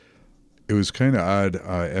by? It was kind of odd.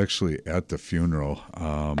 Actually, at the funeral,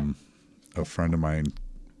 a friend of mine,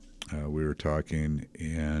 we were talking,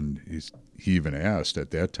 and he even asked at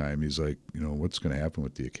that time, he's like, what's going to happen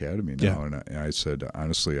with the academy now? Yeah. And I said,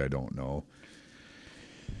 honestly, I don't know.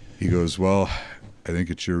 He goes, well, I think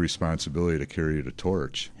it's your responsibility to carry the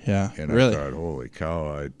torch. Yeah, and really? I thought, holy cow,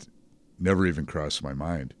 I never even crossed my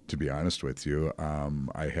mind, to be honest with you.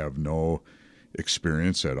 I have no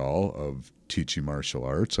experience at all of teaching martial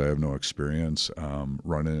arts. I have no experience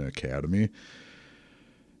running an academy.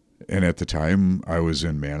 And at the time, I was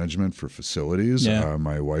in management for facilities. Yeah.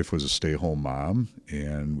 My wife was a stay-home mom,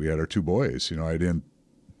 and we had our 2 boys. I didn't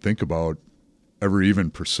think about ever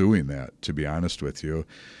even pursuing that, to be honest with you.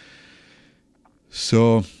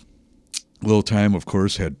 So a little time, of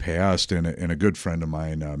course, had passed, and a good friend of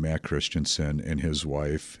mine, Matt Christensen, and his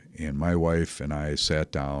wife, and my wife and I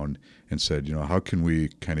sat down and said, how can we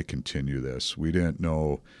kind of continue this? We didn't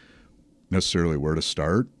know necessarily where to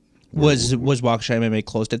start. Was Waukesha MMA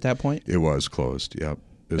closed at that point? It was closed, yep.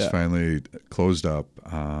 It was finally closed up.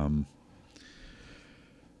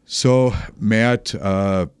 So Matt,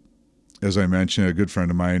 as I mentioned, a good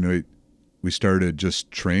friend of mine, we started just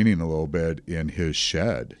training a little bit in his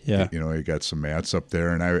shed. Yeah. He got some mats up there.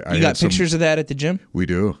 And I got pictures of that at the gym? We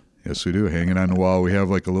do. Yes, we do. Hanging on the wall. We have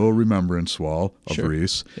like a little remembrance wall of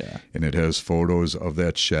Reese. Yeah. And it has photos of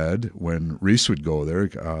that shed. When Reese would go there,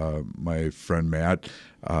 my friend Matt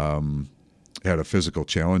had a physical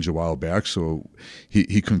challenge a while back, so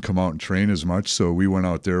he couldn't come out and train as much. So we went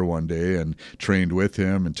out there one day and trained with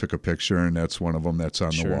him and took a picture, and that's one of them that's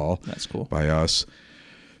on the wall. That's cool. By us.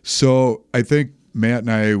 So I think Matt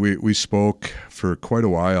and I, we spoke for quite a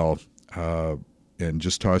while and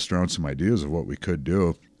just tossed around some ideas of what we could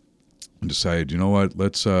do and decided, what,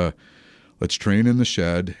 let's train in the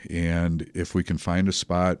shed, and if we can find a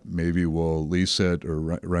spot, maybe we'll lease it or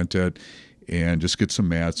rent it and just get some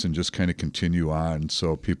mats and just kind of continue on.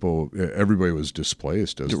 So everybody was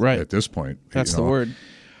displaced at this point. That's the word.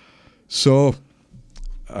 So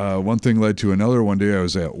one thing led to another. One day I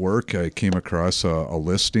was at work. I came across a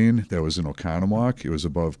listing that was in Oconomowoc. It was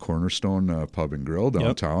above Cornerstone Pub and Grill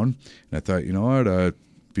downtown. And I thought, what,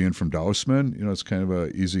 being from Dousman, it's kind of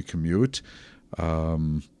an easy commute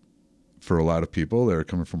for a lot of people that are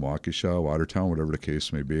coming from Waukesha, Watertown, whatever the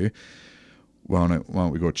case may be. Why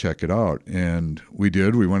don't we go check it out? And we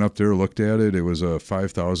did. We went up there, looked at it. It was a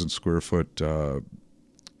 5,000 square foot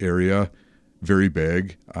area. Very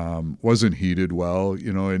big, wasn't heated well,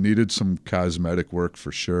 it needed some cosmetic work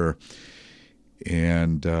for sure.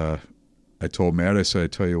 And I told Matt, I said, I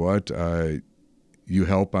tell you what, you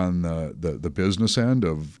help on the business end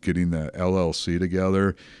of getting the LLC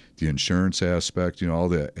together, the insurance aspect, all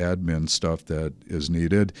the admin stuff that is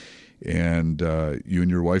needed. And you and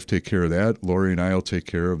your wife take care of that. Lori and I will take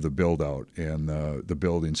care of the build out and the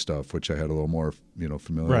building stuff, which I had a little more,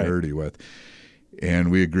 familiarity with.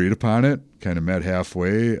 And we agreed upon it, kind of met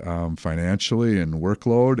halfway financially and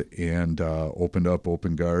workload, and opened up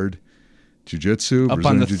Open Guard Jiu-Jitsu. Up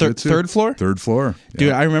on the third floor? Third floor.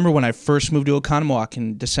 Dude, I remember when I first moved to Oconomowoc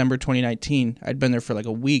in December 2019. I'd been there for like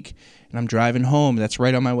a week, and I'm driving home. That's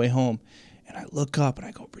right on my way home. And I look up, and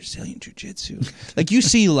I go, Brazilian Jiu-Jitsu. Like, you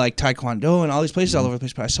see, like, Taekwondo and all these places all over the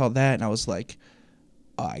place, but I saw that, and I was like,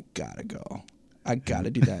 oh, I gotta go. I gotta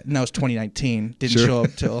do that. And that was 2019. Didn't show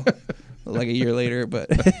up till like a year later, but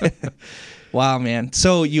wow, man.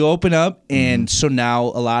 So you open up, and so now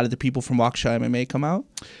a lot of the people from Waukesha MMA come out?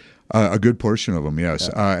 A good portion of them, yes.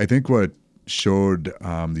 Yeah. I think what showed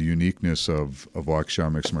the uniqueness of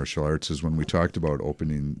Waukesha Mixed Martial Arts is when we talked about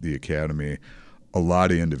opening the academy, a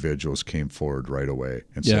lot of individuals came forward right away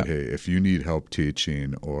and said, hey, if you need help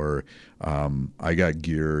teaching, or I got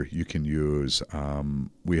gear you can use.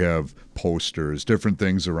 We have posters, different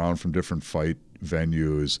things around from different fight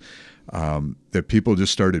venues that people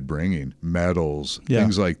just started bringing, medals,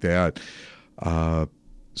 things like that.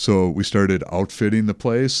 So we started outfitting the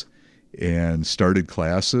place and started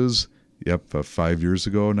classes. 5 years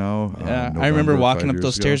ago now. Yeah, I remember walking up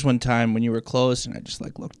those stairs one time when you were closed, and I just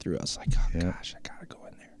like looked through. I was like, oh gosh, I gotta go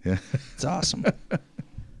in there. Yeah, it's awesome. All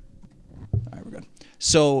right, we're good.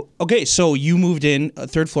 So so you moved in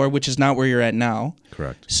third floor, which is not where you're at now.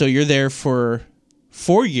 Correct. So you're there for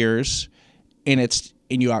 4 years, and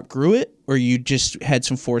you outgrew it, or you just had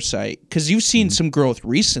some foresight? Because you've seen some growth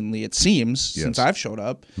recently, it seems, since I've showed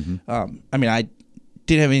up. I mean, I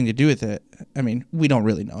didn't have anything to do with it. I mean, we don't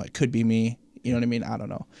really know. It could be me. You know what I mean? I don't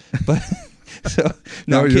know. But so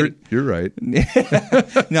no, you're right.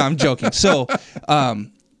 No, I'm joking. So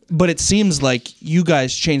But it seems like you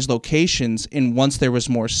guys changed locations, and once there was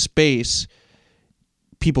more space,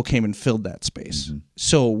 people came and filled that space. Mm-hmm.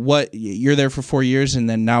 So you're there for 4 years, and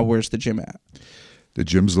then now where's the gym at? The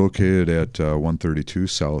gym's located at 132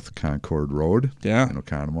 South Concord Road Yeah. in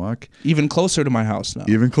Oconomowoc. Even closer to my house now.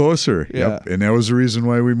 Even closer. Yeah. Yep. And that was the reason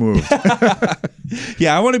why we moved.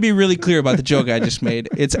 Yeah, I want to be really clear about the joke I just made.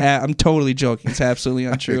 I'm totally joking. It's absolutely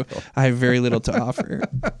untrue. I have very little to offer,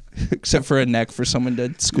 except for a neck for someone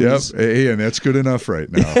to squeeze. Yep. Hey, and that's good enough right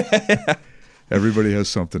now. Everybody has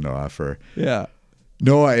something to offer. Yeah.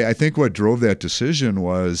 No, I think what drove that decision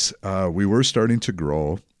was we were starting to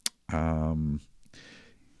grow.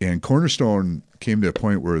 And Cornerstone came to a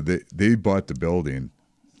point where they bought the building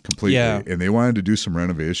completely, and they wanted to do some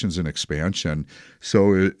renovations and expansion.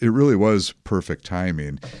 So it really was perfect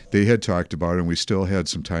timing. They had talked about it, and we still had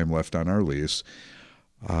some time left on our lease.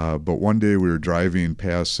 But one day we were driving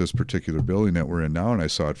past this particular building that we're in now, and I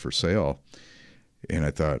saw it for sale. And I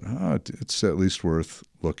thought, it's at least worth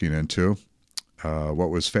looking into. What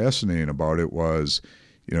was fascinating about it was,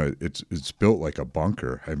 it's built like a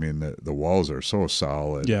bunker. I mean, the walls are so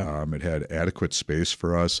solid. Yeah. It had adequate space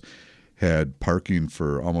for us, had parking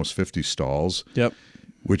for almost 50 stalls. Yep.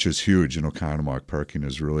 Which is huge. Oconomowoc parking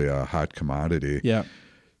is really a hot commodity. Yeah.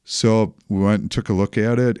 So we went and took a look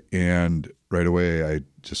at it, and right away I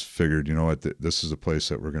just figured, this is a place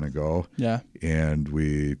that we're going to go. Yeah. And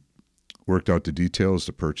we worked out the details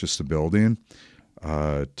to purchase the building,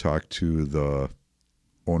 talked to the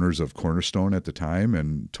owners of Cornerstone at the time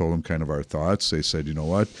and told them kind of our thoughts. They said, you know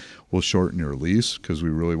what, we'll shorten your lease because we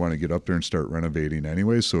really want to get up there and start renovating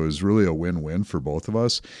anyway. So it was really a win-win for both of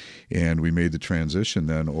us. And we made the transition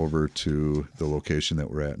then over to the location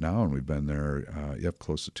that we're at now. And we've been there,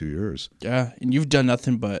 close to 2 years. Yeah. And you've done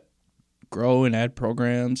nothing but grow and add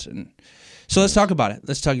programs. And so let's talk about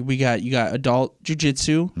it. You got adult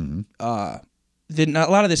jiu-jitsu. Mm-hmm. A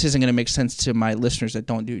lot of this isn't going to make sense to my listeners that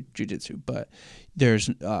don't do jiu-jitsu, but there's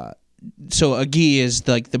so a gi is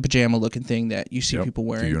like the pajama looking thing that you see people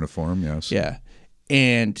wearing. The uniform, yes. Yeah.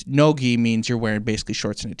 And no gi means you're wearing basically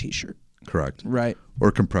shorts and a t-shirt. Correct. Right.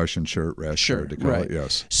 Or compression shirt, rash Sure, shirt to call right. it,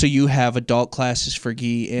 yes. So you have adult classes for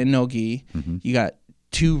gi and no gi. Mm-hmm. You got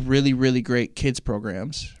 2 really, really great kids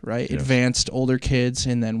programs, right? Yes. Advanced older kids,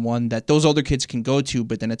 and then one that those older kids can go to,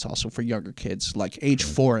 but then it's also for younger kids, like age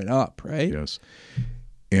 4 and up, right? Yes.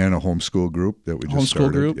 And a homeschool group that we just Homeschool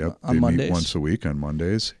started. group Yep. on They Mondays. meet once a week on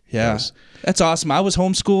Mondays. Yeah. Yes. That's awesome. I was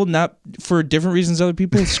homeschooled, not for different reasons than other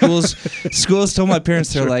people. Schools told my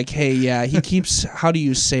parents, they're like, hey, yeah, he keeps, how do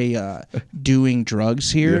you say, doing drugs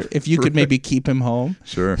here? Yeah, If you could maybe keep him home.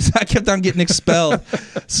 Sure. So I kept on getting expelled.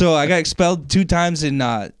 So I got expelled 2 times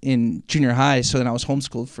in junior high. So then I was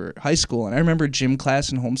homeschooled for high school. And I remember gym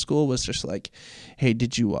class in homeschool was just like, hey,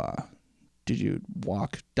 did you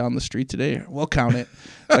walk down the street today? We'll count it.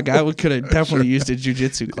 Like I could have definitely used a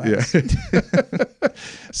jiu-jitsu class. Yeah.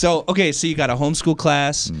 So you got a homeschool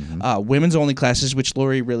class, women's only classes, which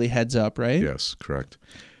Lori really heads up, right? Yes, correct.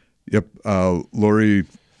 Yep. Lori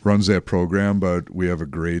runs that program, but we have a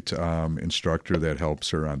great instructor that helps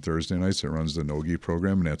her on Thursday nights that runs the no-gi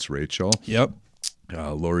program, and that's Rachel. Yep.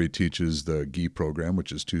 Lori teaches the gi program,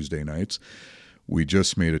 which is Tuesday nights. We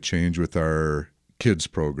just made a change with our kids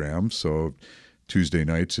program, so Tuesday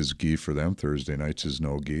nights is gi for them, Thursday nights is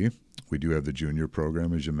no gi. We do have the junior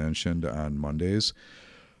program, as you mentioned, on Mondays.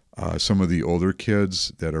 Some of the older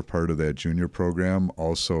kids that are part of that junior program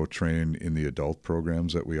also train in the adult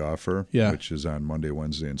programs that we offer, which is on Monday,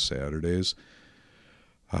 Wednesday, and Saturdays.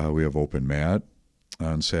 We have open mat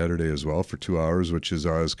on Saturday as well for 2 hours, which is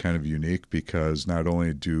always kind of unique because not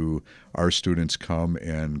only do our students come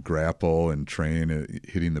and grapple and train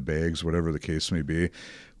hitting the bags, whatever the case may be,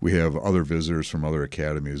 we have other visitors from other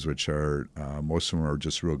academies, which are most of them are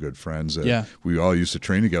just real good friends. That we all used to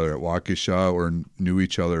train together at Waukesha or knew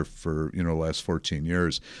each other for the last 14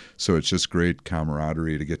 years. So it's just great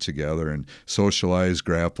camaraderie to get together and socialize,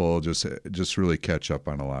 grapple, just really catch up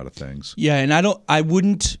on a lot of things. Yeah, and I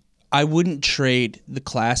wouldn't trade the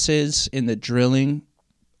classes in the drilling.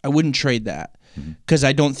 I wouldn't trade that because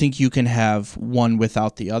I don't think you can have one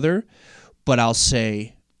without the other. But I'll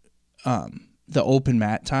say the open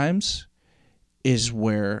mat times is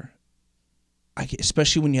where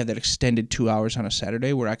especially when you have that extended 2 hours on a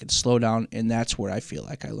Saturday where I can slow down, and that's where I feel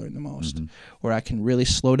like I learn the most, where I can really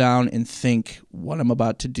slow down and think what I'm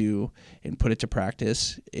about to do and put it to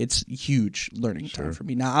practice. It's huge learning time for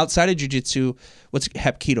me. Now, outside of jiu-jitsu, what's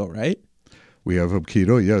Hapkido, right? We have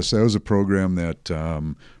Hapkido, yes. That was a program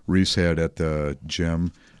that Reese had at the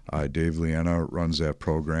gym. Dave Liana runs that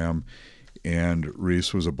program. And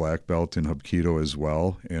Reese was a black belt in Hapkido as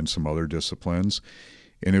well and some other disciplines.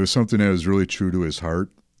 And it was something that was really true to his heart.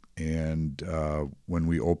 And when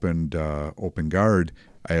we opened Open Guard,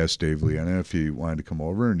 I asked Dave Liena if he wanted to come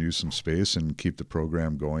over and use some space and keep the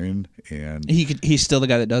program going. And he's still the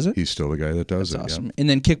guy that does it? He's still the guy that does That's it. awesome. Yep. And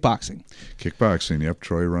then kickboxing. Kickboxing, yep.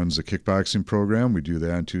 Troy runs the kickboxing program. We do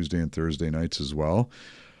that on Tuesday and Thursday nights as well.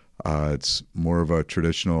 It's more of a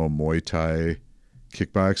traditional Muay Thai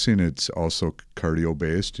kickboxing. It's also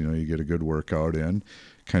cardio-based. You get a good workout in,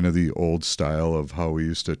 kind of the old style of how we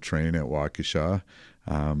used to train at Waukesha.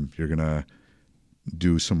 You're going to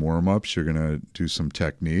do some warm-ups. You're going to do some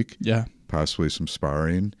technique. Yeah. Possibly some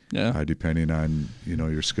sparring. Yeah. Depending on,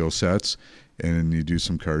 your skill sets. And you do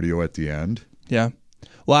some cardio at the end. Yeah.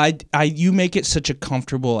 Well, you make it such a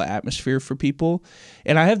comfortable atmosphere for people.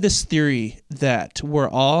 And I have this theory that we're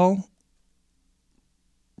all,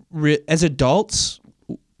 as adults,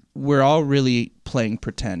 we're all really playing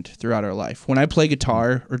pretend throughout our life. When I play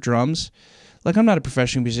guitar or drums, like I'm not a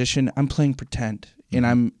professional musician, I'm playing pretend. And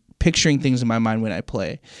I'm picturing things in my mind when I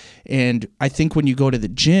play. And I think when you go to the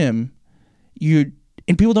gym, and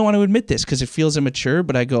people don't want to admit this because it feels immature,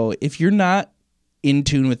 but I go, if you're not in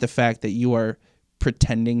tune with the fact that you are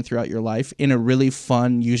pretending throughout your life in a really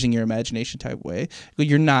fun, using your imagination type way,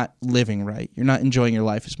 you're not living right. You're not enjoying your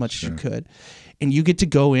life as much as you could. And you get to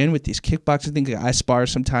go in with these kickboxing things. I spar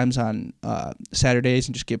sometimes on Saturdays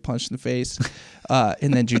and just get punched in the face.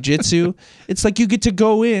 And then jiu-jitsu. It's like you get to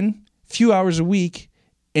go in a few hours a week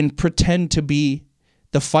and pretend to be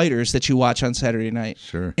the fighters that you watch on Saturday night.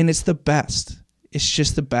 Sure. And it's the best. It's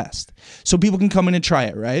just the best. So people can come in and try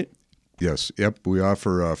it, right? Yes. Yep. We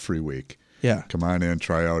offer a free week. Yeah. Come on in,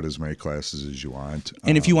 try out as many classes as you want.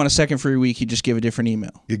 And if you want a second free week, you just give a different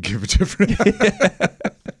email. You give a different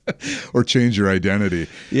or change your identity.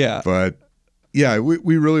 Yeah. But yeah,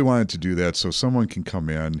 we really wanted to do that so someone can come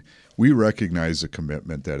in. We recognize the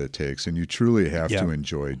commitment that it takes, and you truly have to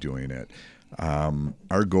enjoy doing it.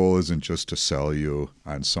 Our goal isn't just to sell you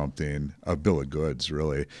on something, a bill of goods,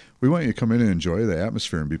 really. We want you to come in and enjoy the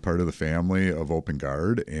atmosphere and be part of the family of Open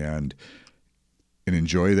Guard and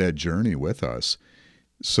enjoy that journey with us.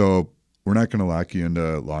 So we're not going to lock you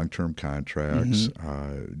into long-term contracts,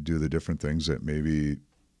 do the different things that maybe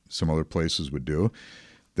some other places would do.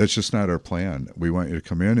 That's just not our plan. We want you to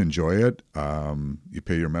come in, enjoy it. You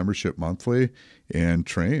pay your membership monthly and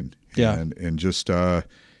train. Yeah. And just,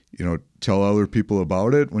 tell other people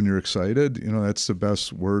about it when you're excited. That's the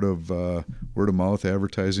best word of mouth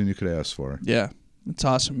advertising you could ask for. Yeah. That's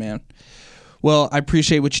awesome, man. Well, I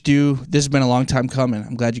appreciate what you do. This has been a long time coming.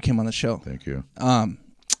 I'm glad you came on the show. Thank you.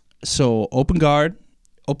 So Open Guard,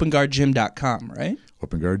 OpenGuardGym.com, right?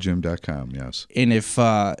 OpenGuardGym.com, yes. And if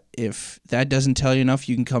that doesn't tell you enough,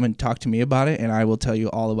 you can come and talk to me about it, and I will tell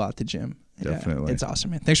you all about the gym. Definitely. Yeah, it's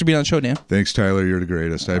awesome, man. Thanks for being on the show, Dan. Thanks, Tyler. You're the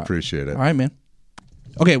greatest. I appreciate it. All right, man.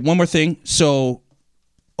 Okay, one more thing. So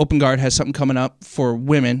Open Guard has something coming up for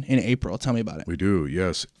women in April. Tell me about it. We do,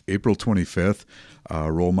 yes. April 25th,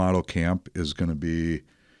 Role Model Camp is going to be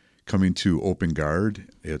coming to Open Guard.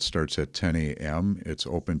 It starts at 10 a.m. It's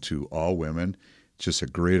open to all women. It's just a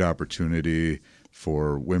great opportunity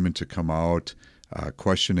for women to come out,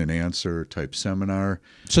 question and answer type seminar.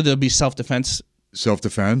 So there'll be self-defense?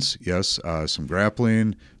 Self-defense, yes. Some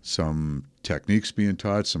grappling, some techniques being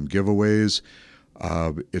taught, some giveaways.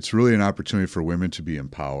 It's really an opportunity for women to be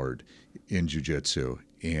empowered in jiu-jitsu.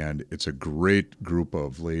 And it's a great group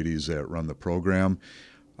of ladies that run the program.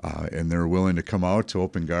 And they're willing to come out to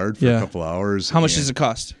Open Guard for a couple hours. How much does it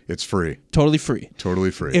cost? It's free. Totally free.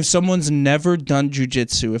 Totally free. If someone's never done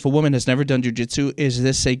jiu-jitsu, if a woman has never done jiu-jitsu, is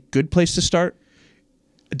this a good place to start?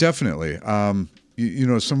 Definitely. Some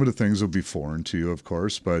of the things will be foreign to you, of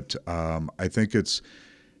course, but I think it's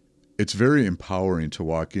very empowering to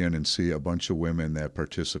walk in and see a bunch of women that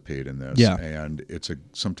participate in this. Yeah. And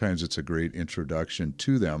sometimes it's a great introduction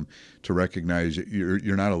to them to recognize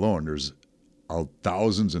you're not alone. There's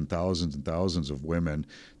thousands and thousands and thousands of women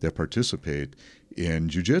that participate in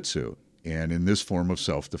jiu-jitsu and in this form of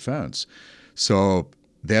self-defense. So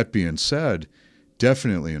that being said,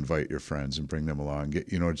 definitely invite your friends and bring them along.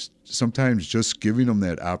 Sometimes just giving them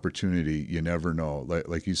that opportunity, you never know.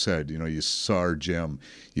 Like you said, you saw our gym,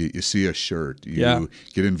 you see a shirt, you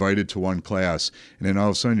get invited to one class, and then all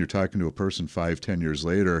of a sudden you're talking to a person 5-10 years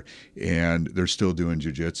later, and they're still doing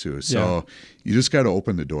jiu-jitsu. So you just got to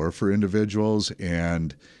open the door for individuals,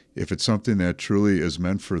 and if it's something that truly is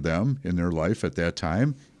meant for them in their life at that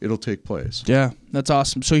time, it'll take place. Yeah, that's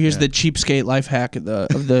awesome. So here's the cheapskate life hack of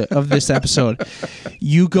this episode.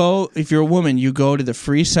 You go, if you're a woman, you go to the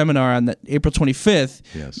free seminar on April 25th.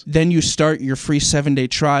 Yes. Then you start your free 7-day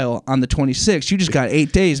trial on the 26th. You just got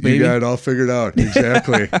 8 days, baby. You got it all figured out.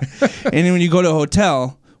 Exactly. And then when you go to a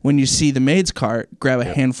hotel, when you see the maid's cart, grab a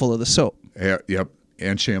handful of the soap. Yep.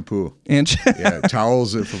 And shampoo. And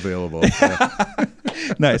towels if available. Yeah.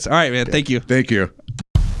 Nice. All right, man. Thank you. Thank you.